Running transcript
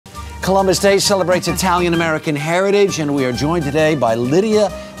Columbus Day celebrates Italian-American heritage, and we are joined today by Lidia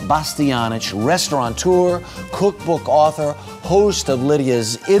Bastianich, restaurateur, cookbook author, host of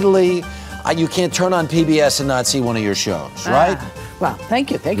Lidia's Italy. You can't turn on PBS and not see one of your shows, right? Well, thank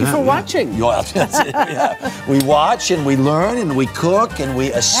you. Thank you for watching. We watch and we learn and we cook and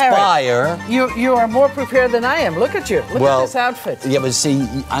we aspire. Harry, you are more prepared than I am. Look at you. Look at this outfit. Yeah, but see,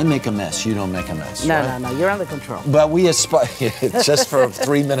 I make a mess. You don't make a mess. No, right? no. You're under control. But we aspire, just for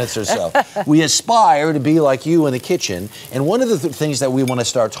 3 minutes or so, we aspire to be like you in the kitchen. And one of the things that we want to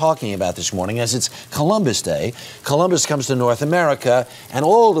start talking about this morning, as it's Columbus Day, Columbus comes to North America, and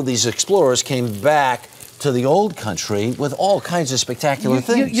all of these explorers came back to the old country with all kinds of spectacular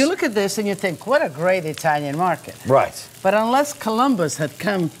things. You look at this and you think, what a great Italian market. Right. But unless Columbus had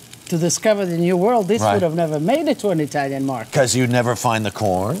come to discover the New World, this would have never made it to an Italian market. Because you'd never find the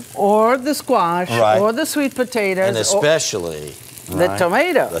corn. Or the squash, or the sweet potatoes. And especially the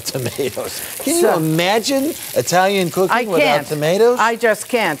tomato. The tomatoes. Can you imagine Italian cooking without tomatoes? I just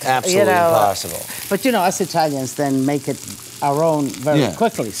can't. Absolutely impossible. But you know, us Italians then make it our own very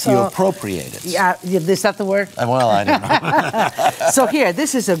quickly. So you appropriate it. Yeah, is that the word? Well, I don't know. So here,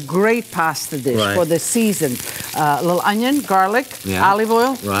 this is a great pasta dish for the season. A little onion, garlic, olive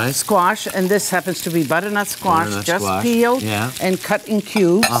oil, squash, and this happens to be butternut squash, peeled and cut in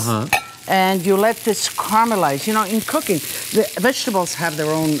cubes. And you let this caramelize. You know, in cooking, the vegetables have their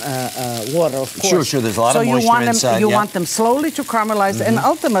own water, of course. Sure, there's a lot of moisture inside. You want them slowly to caramelize and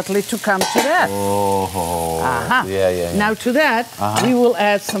ultimately to come to that. Now to that, we will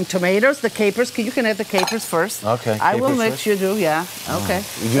add some tomatoes, the capers. You can add the capers first. Okay. I will let you do, Okay.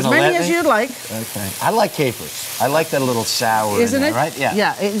 As many as you'd like. Okay. I like capers. I like that little sour. Isn't it? Right? Yeah.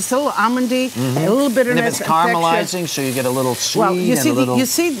 Yeah, it's a little almondy, a little bitterness. And if it's caramelizing, so you get a little sweet. Well, you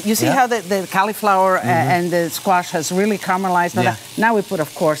see how the cauliflower and the squash has really caramelized. Now we put,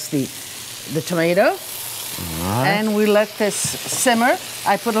 of course, the tomato, and we let this simmer.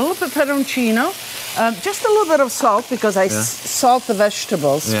 I put a little bit of peperoncino, just a little bit of salt because I salt the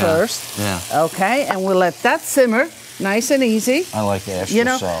vegetables first. Okay, and we'll let that simmer. Nice and easy. I like the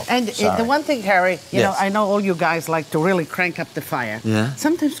extra salt. And the one thing, Harry, you know, I know all you guys like to really crank up the fire.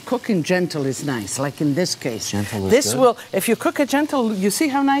 Sometimes cooking gentle is nice, like in this case. Gentle is good. If you cook it gentle, you see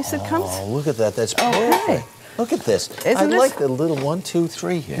how nice it comes? Oh, look at that. That's perfect. Look at this. I like the little 1, 2,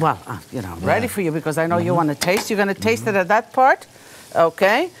 3 here. Well, you know, ready for you because I know you want to taste. You're going to taste it at that part.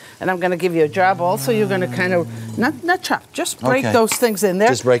 Okay, and I'm going to give you a job also. You're going to kind of, not chop, just break those things in there.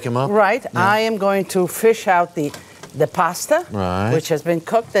 Just break them up? Right. I am going to fish out the pasta, which has been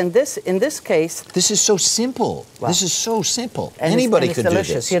cooked, and in this case... This is so simple. This is so simple. And anybody it's could delicious,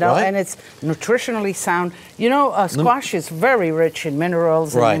 do this, you know, and it's nutritionally sound. You know, squash is very rich in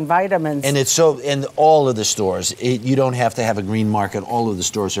minerals and in vitamins. And it's so, in all of the stores, you don't have to have a green market. All of the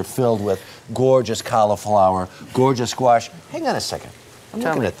stores are filled with gorgeous cauliflower, gorgeous squash. Hang on a second. I'm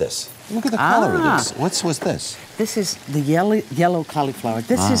looking at this. Look at the color of this. What's this? This is the yellow cauliflower.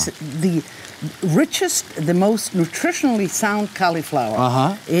 This is the richest, the most nutritionally sound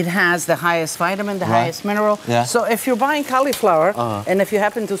cauliflower. It has the highest vitamin, the highest mineral. So if you're buying cauliflower, and if you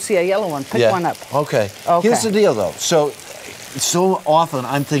happen to see a yellow one, pick one up. Okay. Here's the deal, though. So often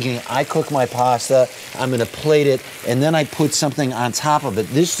I'm thinking, I cook my pasta, I'm going to plate it, and then I put something on top of it.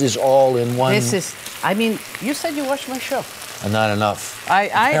 This is all in one. I mean, you said you watched my show. Not enough.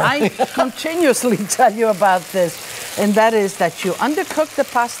 I continuously tell you about this, and that is that you undercook the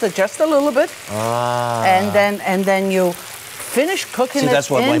pasta just a little bit, and then you finish cooking it in the sauce.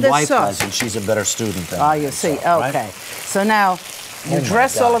 That's what my wife does, and she's a better student than me. You see. Okay. So now you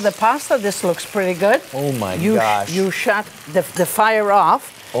dress all of the pasta. This looks pretty good. Oh my gosh. You shut the fire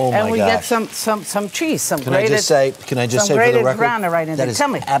off. And we get some cheese, some Can I just say for the record, grana right in there. Tell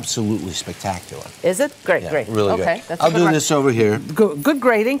me. Absolutely spectacular. Is it? Great, great. Really good. Okay, I'll do this over here. Good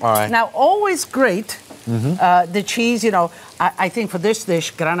grating. All right. Now, always grate the cheese. You know, I think for this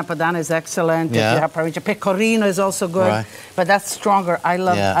dish, grana padano is excellent. If you have Parmigiano, pecorino is also good, but that's stronger. I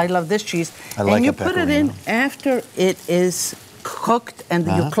love this cheese. And you put it in after it is cooked, and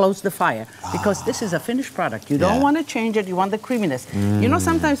you close the fire because this is a finished product. You don't want to change it. You want the creaminess. You know,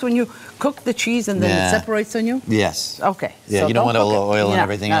 sometimes when you cook the cheese and then it separates on you. Yes. Okay. Yeah, so you don't want oil and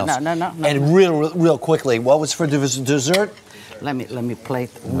everything else. No. And real quickly, what was for dessert? Let me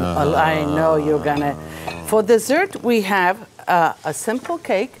plate. I know you're gonna. For dessert, we have a simple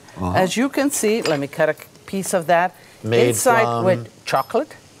cake. As you can see, let me cut a piece of that. Inside with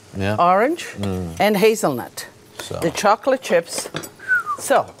chocolate, orange, and hazelnut. The chocolate chips.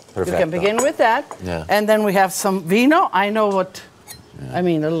 So you can begin with that. And then we have some vino. I know what, I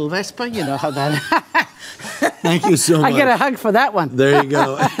mean, a little Vespa, you know how that Thank you so much. I get a hug for that one. There you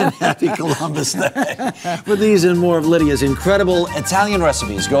go. And happy Columbus Day. For these and more of Lydia's incredible Italian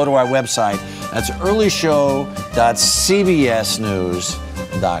recipes, go to our website. That's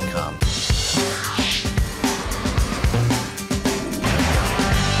earlyshow.cbsnews.com.